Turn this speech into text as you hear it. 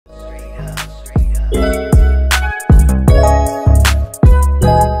Butterflies.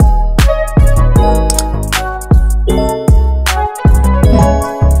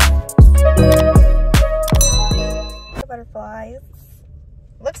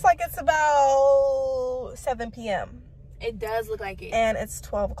 Looks like it's about 7 p.m. It does look like it. And it's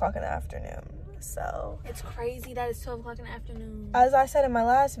 12 o'clock in the afternoon. So it's crazy that it's 12 o'clock in the afternoon. As I said in my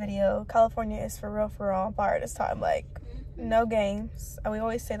last video, California is for real on fire this time. Like, no games. We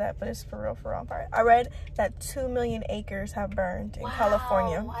always say that, but it's for real on fire. I read that 2 million acres have burned in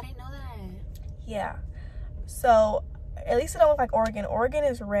California. I didn't know that. Yeah. So at least it don't look like Oregon. Oregon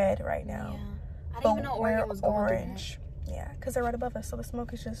is red right now. Yeah. I didn't even know Oregon was going orange. Yeah, because they're right above us, so the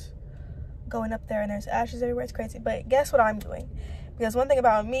smoke is just going up there and there's ashes everywhere. It's crazy. But guess what I'm doing? Because one thing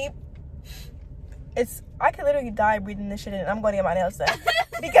about me, I could literally die breathing this shit in and I'm going to get my nails done.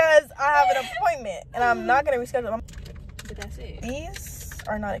 Because I have an appointment and I'm not going to reschedule them. But that's it. These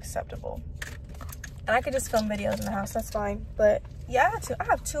are not acceptable. And I could just film videos in the house, that's fine. But yeah, I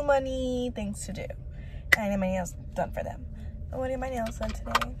have too many things to do. And I need my nails done for them. I want to get my nails done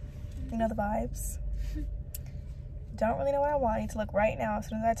today. You know the vibes. Don't really know what I want. I need to look right now as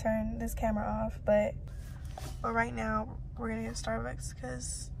soon as I turn this camera off. But right now, we're going to get Starbucks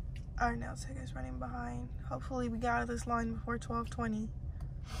because our nail tech is running behind. Hopefully, we get out of this line before 12:20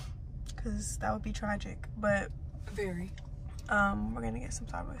 because that would be tragic. But very. We're going to get some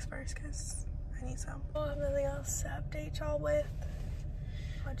Starbucks first because I need some. I don't have nothing else to update y'all with.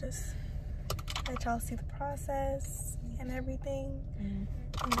 I'll just let y'all see the process and everything. And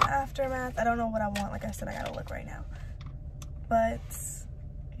the aftermath. I don't know what I want. Like I said, I gotta look right now. But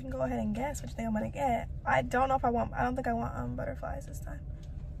you can go ahead and guess what you think I'm gonna get. I don't know if I don't think I want butterflies this time.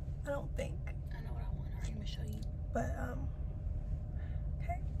 I don't think. I know what I want. I'm gonna show you. But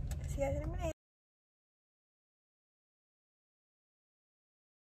okay. See you guys in a minute.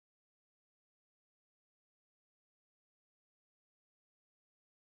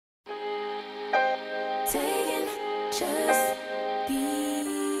 Just be.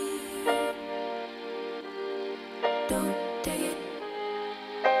 Don't take it.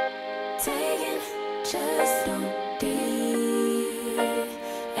 Take it. Just don't be.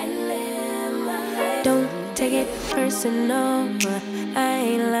 And live my life. Don't take it personal. I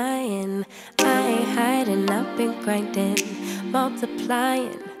ain't lying. I ain't hiding. I've been grinding,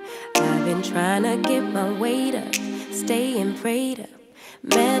 multiplying. I've been trying to get my weight up, staying prayed up,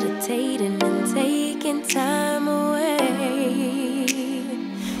 meditating and taking time away.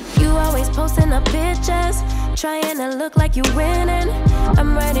 You always posting up pictures, trying to look like you winning.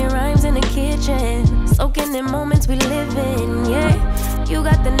 I'm writing rhymes in the kitchen, soaking in moments we live in. Yeah, you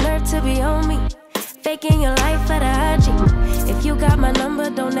got the nerve to be on me, faking your life for the IG. If you got my number,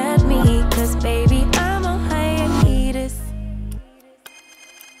 don't add me, cause baby, I'm on hiatus.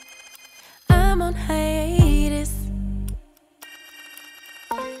 I'm on hiatus.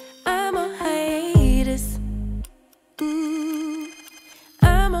 I'm on hiatus.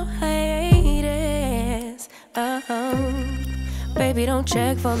 I'm on hiatus. Baby, don't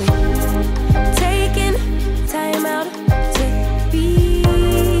check for me. Taking time out to be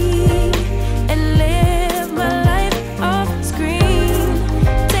and live my life off screen.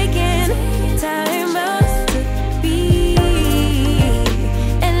 Taking time out to be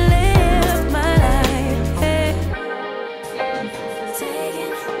and live my life. Hey.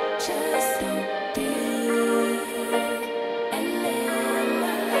 Taking just don't be and live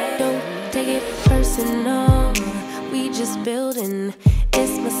my life. Don't take it personal. We just building.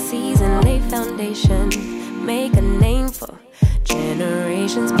 It's my season. Lay foundation. Make a name for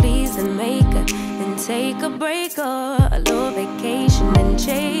generations. Please and make a and take a break or a little vacation and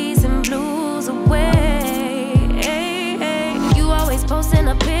chasing blues away. Hey, hey. You always posting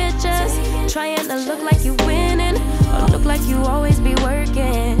up pictures, trying to look like you winning or look like you always be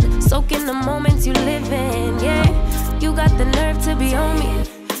working, soaking the moments you live in. Yeah, you got the nerve to be on me,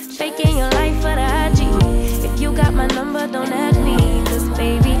 faking your life for the IG. If you got my number, don't add me, cause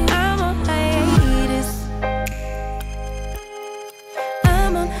baby, I'm on hiatus.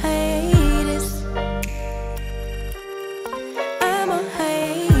 I'm on hiatus. I'm on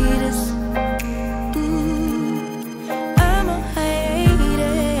hiatus. I'm on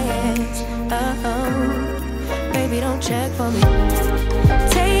hiatus. Baby, don't check for me.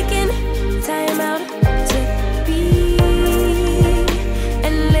 Taking time out to be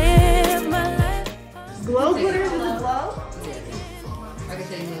and live my life. Glow glitter is a glow?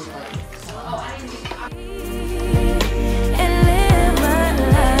 And live my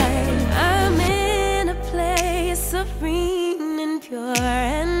life. I'm in a place serene and pure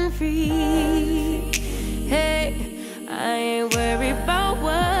and free. Hey, I ain't worried about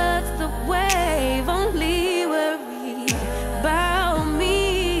what's the wave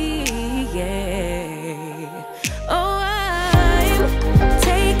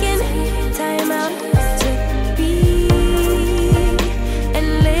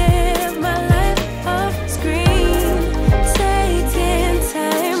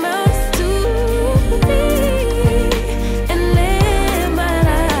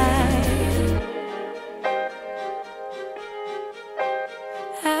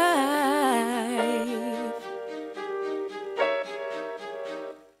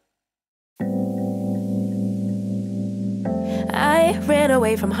get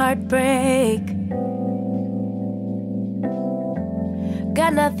away from heartbreak.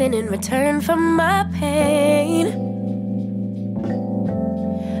 Got nothing in return for my pain.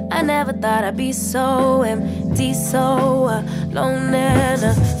 I never thought I'd be so empty, so alone and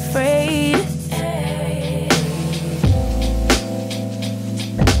afraid.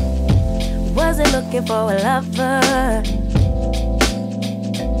 Wasn't looking for a lover.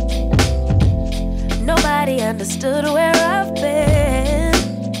 Nobody understood where I've been.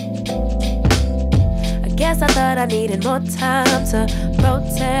 I guess I thought I needed more time to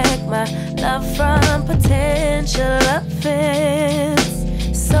protect my love from potential offense.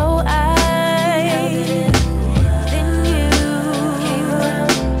 So then you came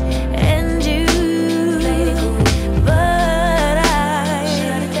around and you but I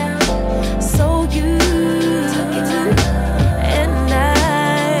shut it down. So you took it to and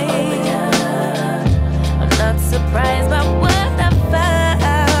I'm not surprised by what I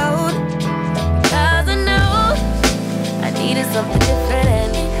found, 'cause I know I needed something different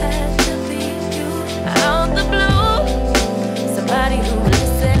and it had to be you. Out the blue, somebody who would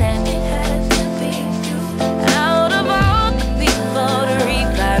listen, and it had to be you. Out of all the people to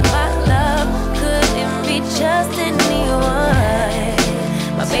revive my love, couldn't be just anyone.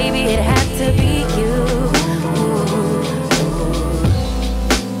 My baby, it had to be you.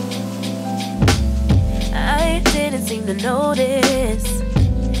 I didn't seem to notice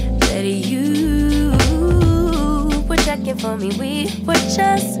that you were checking for me. We were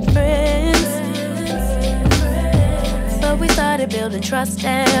just friends. But we started building trust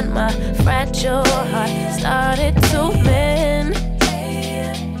and my fragile heart started to mend.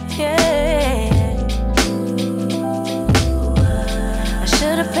 Yeah, I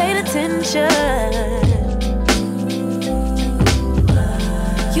should have paid attention.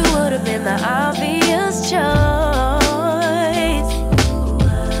 You would have been the obvious choice,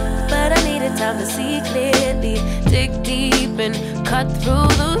 but I needed time to see clearly, dig deep and cut through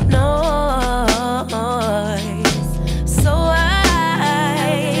the noise. So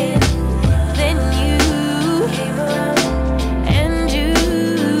then you came around and you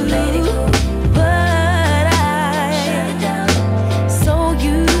but I shut it down. So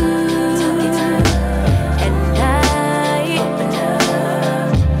you took it time and I'm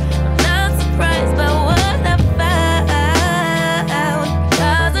not surprised by what I found,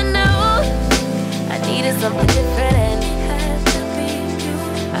 'cause I know I needed something different and it had to be you.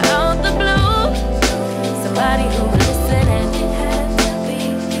 Out the blue, somebody who would listen, and it had to be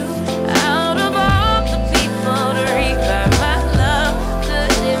you. Out of all the people to revive my love,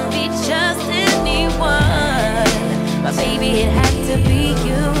 couldn't be just anyone. My baby, it had to be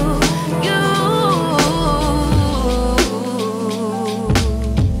you. You.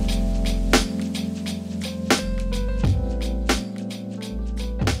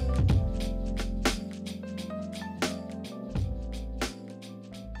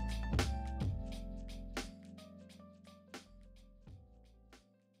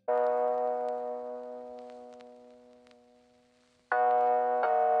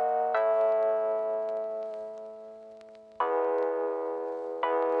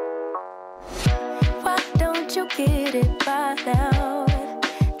 Why don't you get it by now?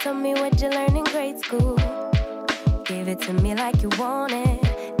 Tell me what you learned in grade school. Give it to me like you want it.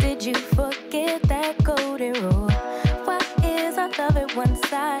 Did you forget that golden rule? Why is our love at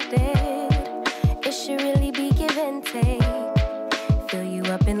one-sided? It should really be give and take. Fill you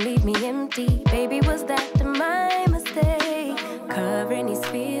up and leave me empty. Baby, was that my mistake? Covering these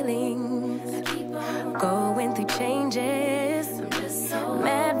feelings, going through changes. I'm just so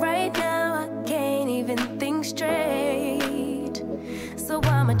mad right now, I can't even think straight. So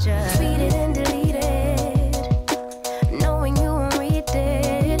I'ma just tweet it and delete it, knowing you won't read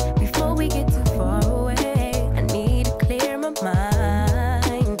it before we get too far away. I need to clear my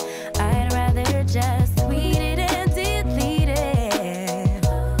mind. I'd rather just tweet it and delete it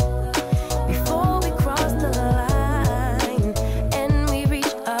before we cross the line and we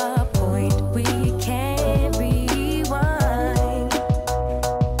reach a point we can't rewind.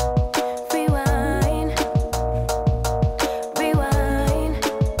 Rewind, rewind,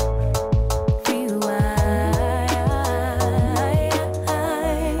 rewind.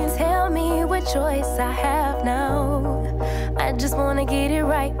 Tell me what choice I have now. I just wanna get it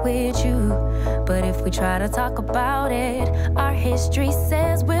right with you. But if we try to talk about it, our history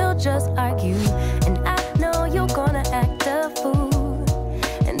says we'll just argue. And I know you're gonna act a fool,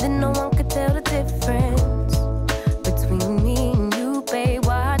 and then no one could tell the difference between me and you, babe.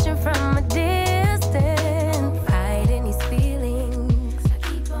 Watching from a distance, hiding these feelings,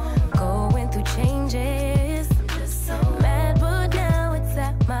 going through changes. I'm just so mad, but now it's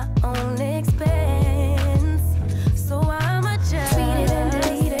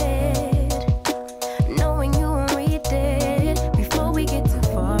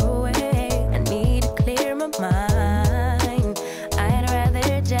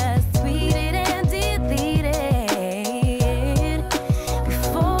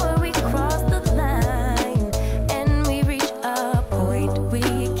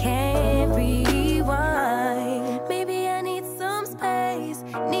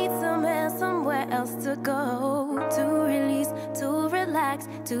relax,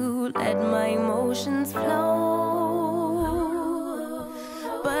 to let my emotions flow.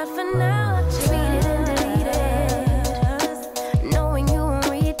 But for now, I just read it and delete it, knowing you won't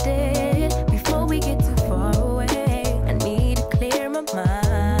read it before we get too far away. I need to clear my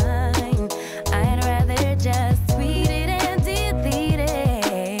mind. I'd rather just read it and delete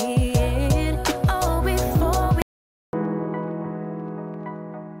it. Oh, before we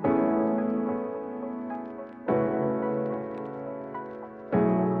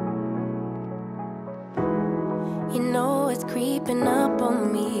you know it's creeping up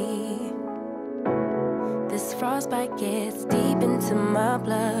on me. This frostbite gets deep into my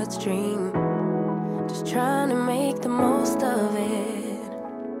bloodstream. Just trying to make the most of it.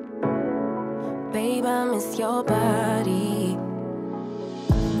 Babe, I miss your body.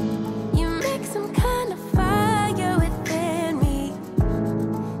 You make some kind of fire within me.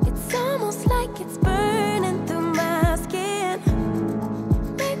 It's almost like it's burning through my skin.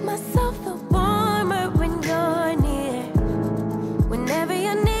 Make myself feel warmer when you're near. Whenever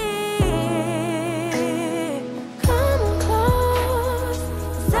you're near, come close,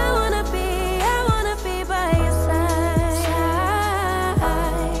 'cause I wanna be by your side.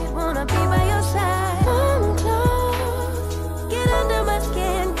 Wanna be by your side. Come close, get under my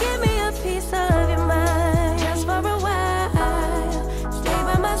skin, give me a piece of your mind. Just for a while, stay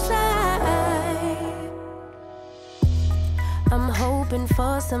by my side. I'm hoping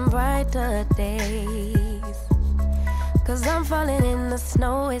for some brighter days, 'cause I'm falling in the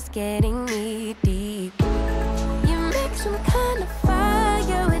snow, it's getting knee deep. You make some kind of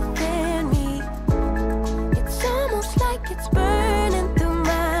fire within me. It's almost like it's burning through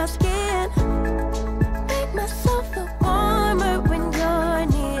my skin. Make myself feel warmer when you're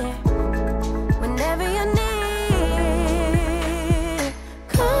near. Whenever you're near,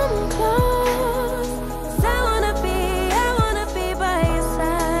 come close, 'cause I wanna be by your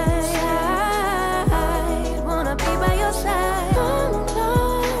side. Wanna be by your side. Come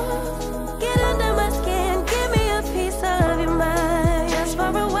close, get under my skin, give me a piece of your mind. Just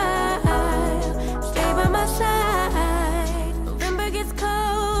for a while, stay by my side. November gets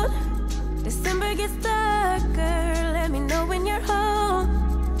cold, December gets darker. Let me know when you're home,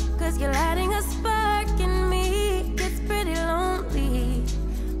 'cause you're lighting a spark in me. It's pretty lonely,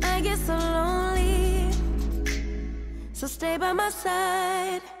 I get so lonely. So stay by my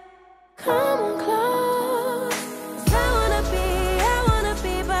side, come on close.